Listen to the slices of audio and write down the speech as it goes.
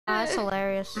that's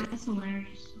hilarious.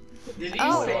 Did he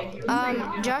Oh,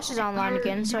 say? Josh is online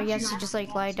again, so I guess he just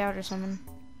like lagged out or something.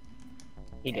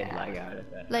 He did lag out of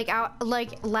that.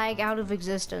 Like lag out of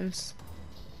existence.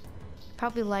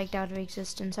 Probably lagged out of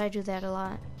existence. I do that a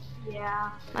lot.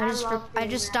 Yeah. I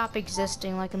just stop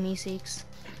existing like a Meeseeks.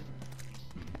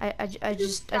 I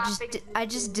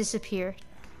just disappear.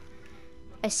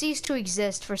 I cease to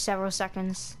exist for several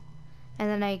seconds, and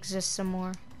then I exist some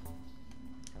more.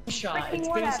 Shot. It's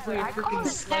basically a freaking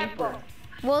sniper.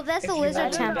 Well, that's the If you lizard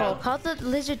had temple. that- Call the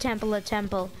lizard temple a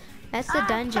temple. That's the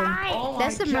dungeon. Oh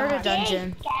That's the my murder gosh.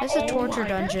 dungeon. That's the torture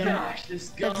dungeon. Gosh, this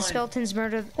That gun. the skeletons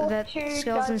murder. That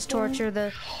skeletons torture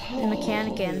the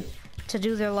mechanic in to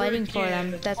do their lighting for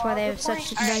them. That's why they have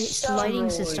such nice lighting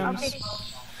systems.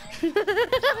 I'm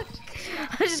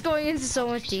just going into so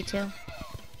much detail.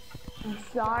 I'm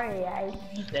sorry,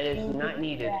 That is not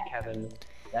needed, Kevin.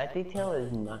 That detail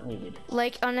is not needed.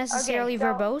 Like unnecessarily Okay,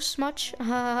 so- verbose much. I'm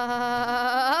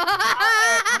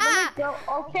gonna go.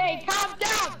 Okay, calm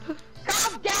down.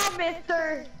 Calm down,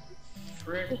 mister.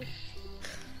 Frick.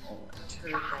 Oh,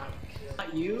 terrifying.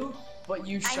 Not you, but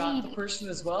you shot the need person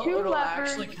as well. 2 It'll levers.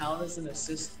 actually count as an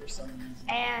assist for some reason.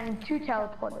 And 2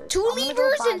 teleporters. 2 I'm gonna go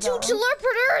levers buy and 2 those.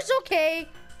 teleporters. Okay.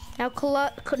 Now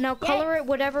color it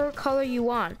whatever color you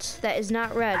want. That is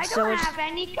not red. I So don't it's have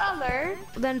any color.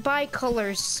 then buy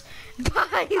colors. Buy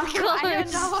I don't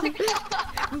colors. know what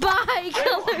color. Buy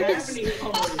Have colors. any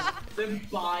colors? Then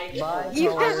buy colors. You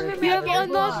Colors. have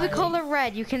unlocked the color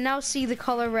red. You can now see the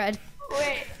color red.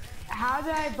 Wait, how do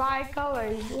I buy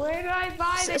colors? Where do I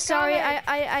buy the Sorry, colors?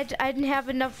 I didn't have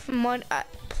enough money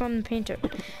from the painter.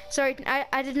 Sorry,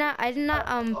 I did not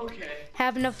Okay.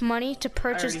 have enough money to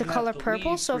purchase the already color have to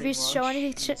purple. leave So if you pretty show much.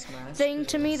 anything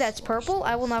to me that's purple,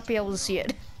 I will not be able to see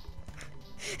it.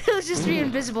 It'll just be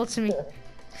invisible to me.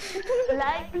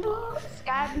 Light blue,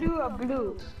 sky blue, or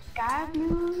blue? Sky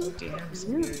blue.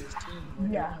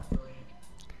 Yeah.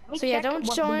 So yeah, don't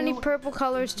show any purple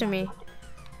colors to me.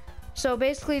 So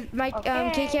basically, my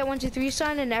Okay. KCAT123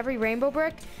 sign and every rainbow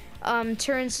brick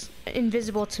turns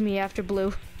invisible to me after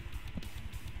blue.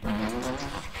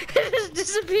 It just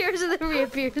disappears and then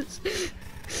reappears.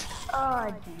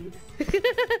 Oh, jeez.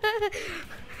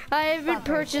 I haven't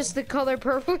purchased the color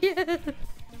purple yet.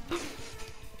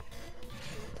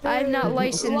 I'm not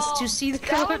licensed to see the That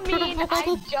color would mean I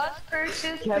purple. just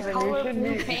purchased Kevin, the you color should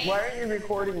blue be. paint. Why are you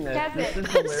recording this? Kevin.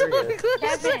 This is hilarious.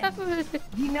 Kevin.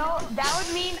 You know, that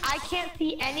would mean I can't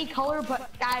see any color but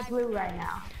sky blue right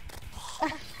now.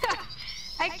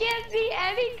 I can't see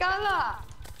any color.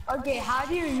 Okay, how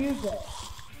do you use it?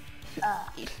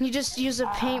 You just use a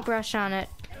paintbrush on it.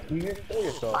 You just kill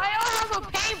yourself. I don't have a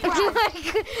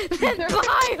paintbrush. Then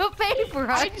buy a I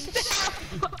paintbrush. just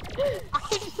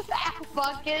have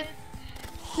buckets.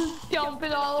 Just dump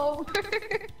it all over.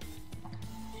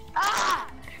 Ah!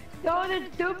 Throw the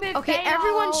stupid Okay, paint all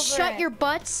everyone over shut it. your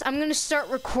butts. I'm gonna start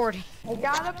recording. I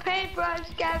got a paintbrush,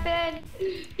 Kevin.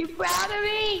 You proud of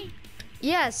me?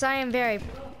 Yes, I am very. see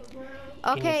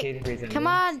Okay, the reason? come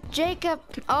on, Jacob.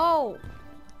 Oh,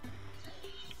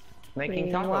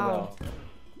 Making Taco Wow. Bell.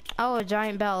 oh, a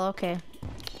giant bell. Okay,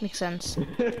 makes sense.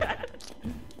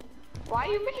 Why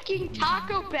are you making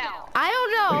Taco Bell? I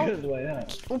don't know. Because why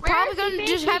not? We're probably is he gonna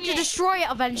just have to making it? destroy it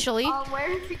eventually.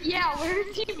 Where is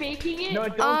he making it? No,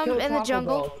 don't kill in the Taco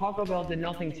jungle. Bell. Taco Bell did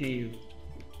nothing to you.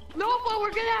 No, but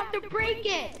we're gonna have to break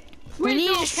it. We Wait, need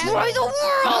no, to destroy Kevin. the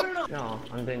world. No,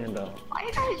 I'm dinging the bell. Why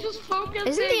you guys just focus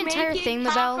Isn't the entire making thing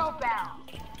the bell? Taco Bell?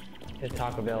 It's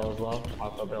Taco Bell is love.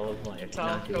 Taco Bell is life.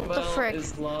 Taco The Bell frick?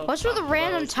 is love. What's with the Taco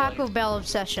random Bell is Taco life. Bell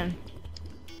obsession?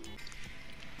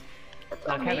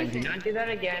 Now, Kevin, do Amazing. not do that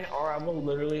again, or I will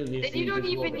literally leave. Then you don't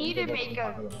even need to make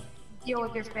a deal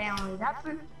with your family. That's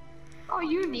what all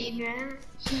you need, man.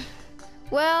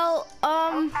 Well,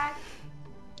 Okay.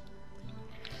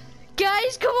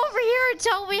 guys, come over here and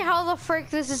tell me how the frick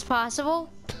this is possible.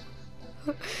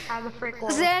 How the frick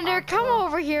was Xander, come possible.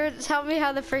 over here and tell me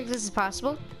how the frick this is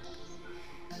possible.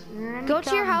 Let me Go to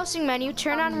your come. housing menu,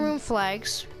 turn on room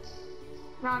flags.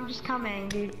 No, I'm just coming,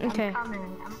 dude. Okay. I'm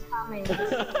coming. I'm coming.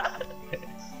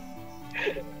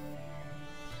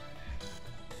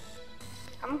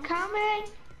 I'm coming.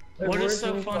 What is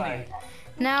so funny?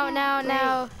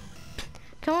 Now.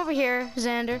 Come over here,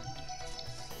 Xander.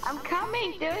 I'm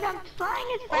coming, dude. I'm flying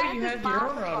as Oh, fast you as have your own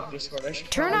possible. route of Discord. I should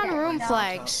Turn probably on room get my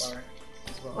flags. top bar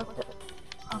as well. What the?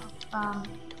 Um.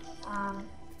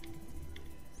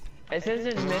 It says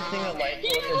it's missing a light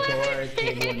bulb in the door.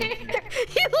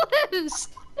 He lives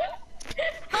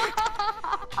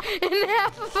in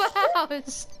half of a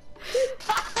house.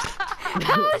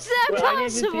 How is that Well, I need to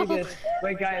see possible? this.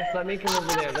 Wait, guys, let me come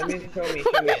over there. Let me show me.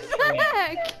 What the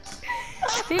heck?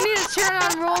 You need to turn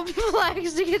on roll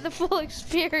flags to get the full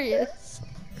experience.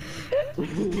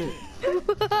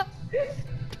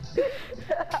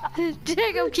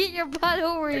 Jacob, get your butt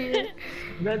over here.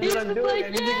 That's what I'm doing. like,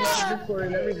 I'm using my Discord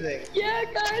and everything. Yeah,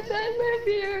 guys, I live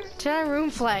here. Turn on room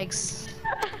flags.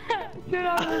 Turn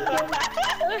on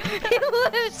the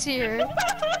He lives here.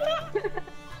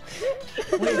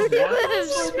 Wait, He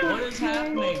lives what is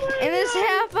happening? in this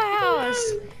half a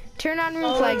house. Turn on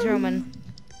room flags, Roman.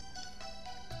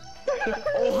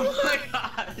 Oh my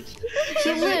gosh.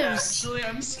 He lives Actually,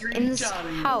 I'm in this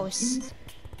screenshotting you. house.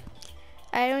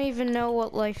 I don't even know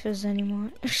what life is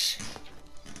anymore.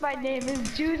 My name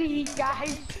is Judy,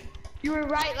 guys. You were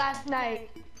right last night.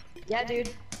 Yeah, dude.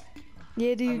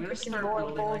 Yeah, I'm dude. gonna start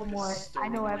Lord building like Voldemort. a I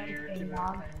know stone everything, layer to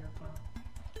dog. my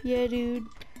Yeah, dude.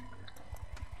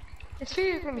 This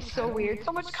video is gonna be so weird.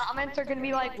 So much comments are gonna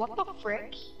be like, what the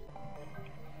frick?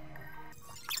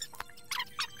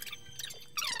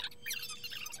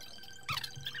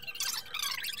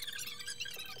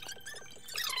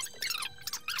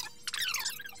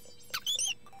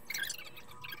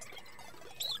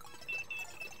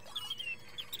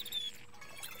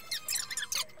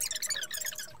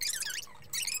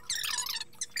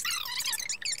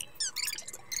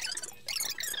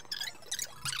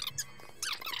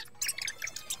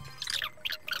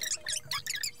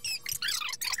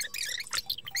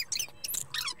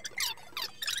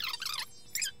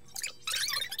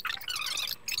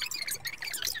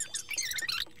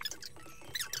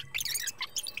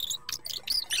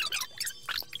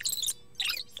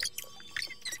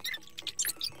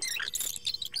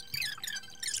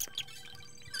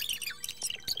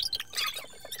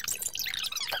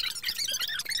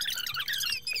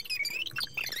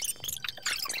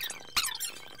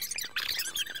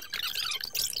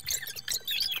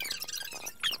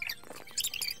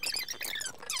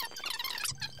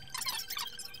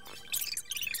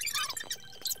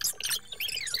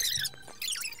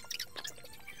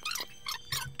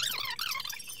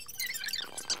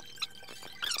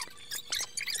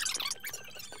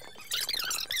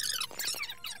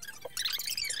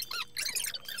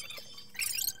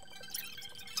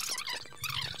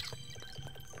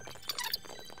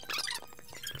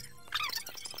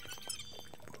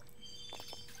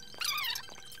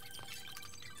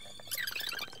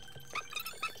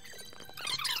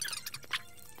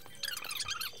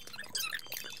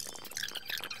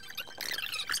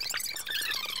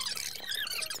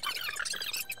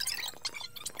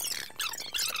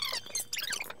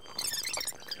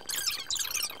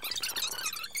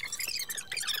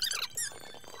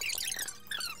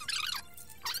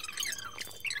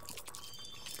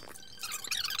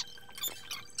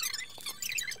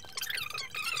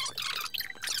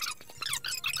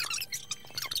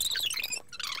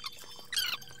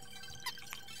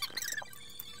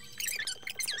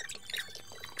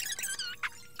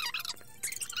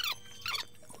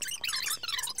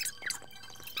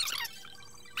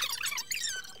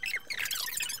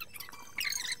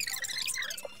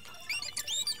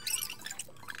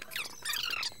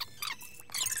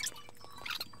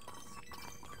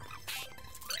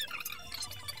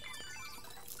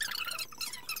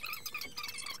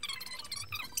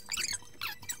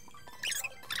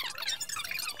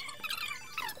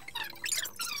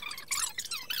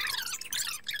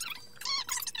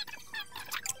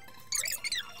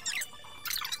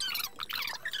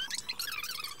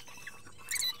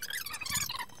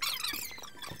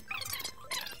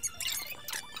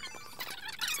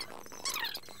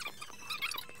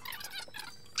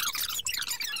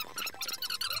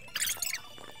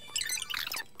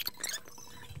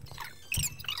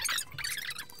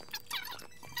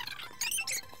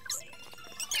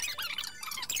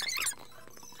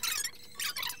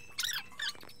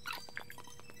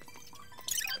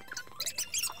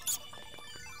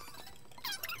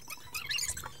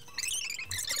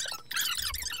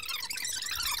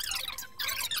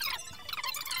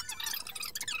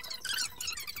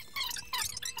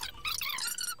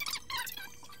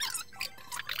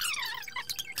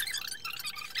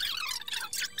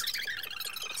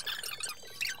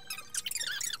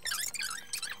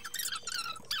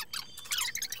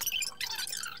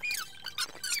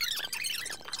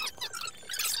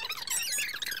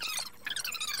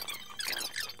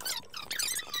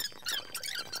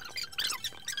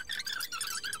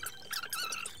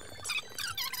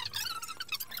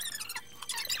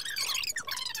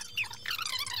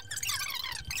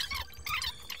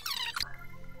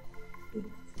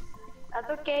 That's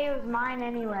okay, it was mine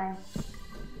anyway.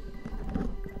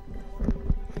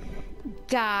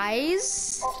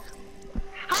 guys.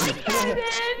 Hi, Kevin.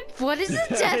 What is the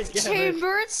death Kevin.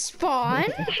 chamber at spawn?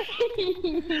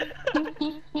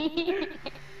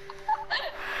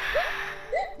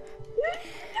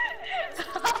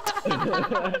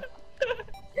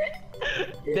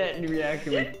 That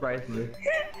reaction was priceless.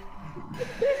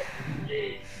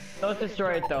 Don't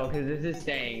destroy it though, because this is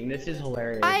staying. This is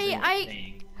hilarious.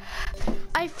 I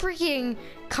freaking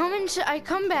I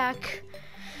come back.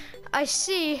 I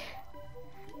see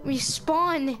we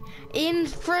spawn in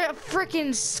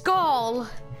frickin' skull,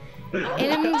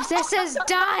 and it says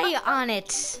die on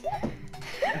it.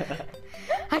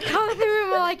 I come in the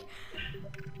room, I'm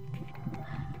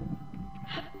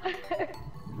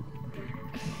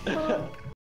like.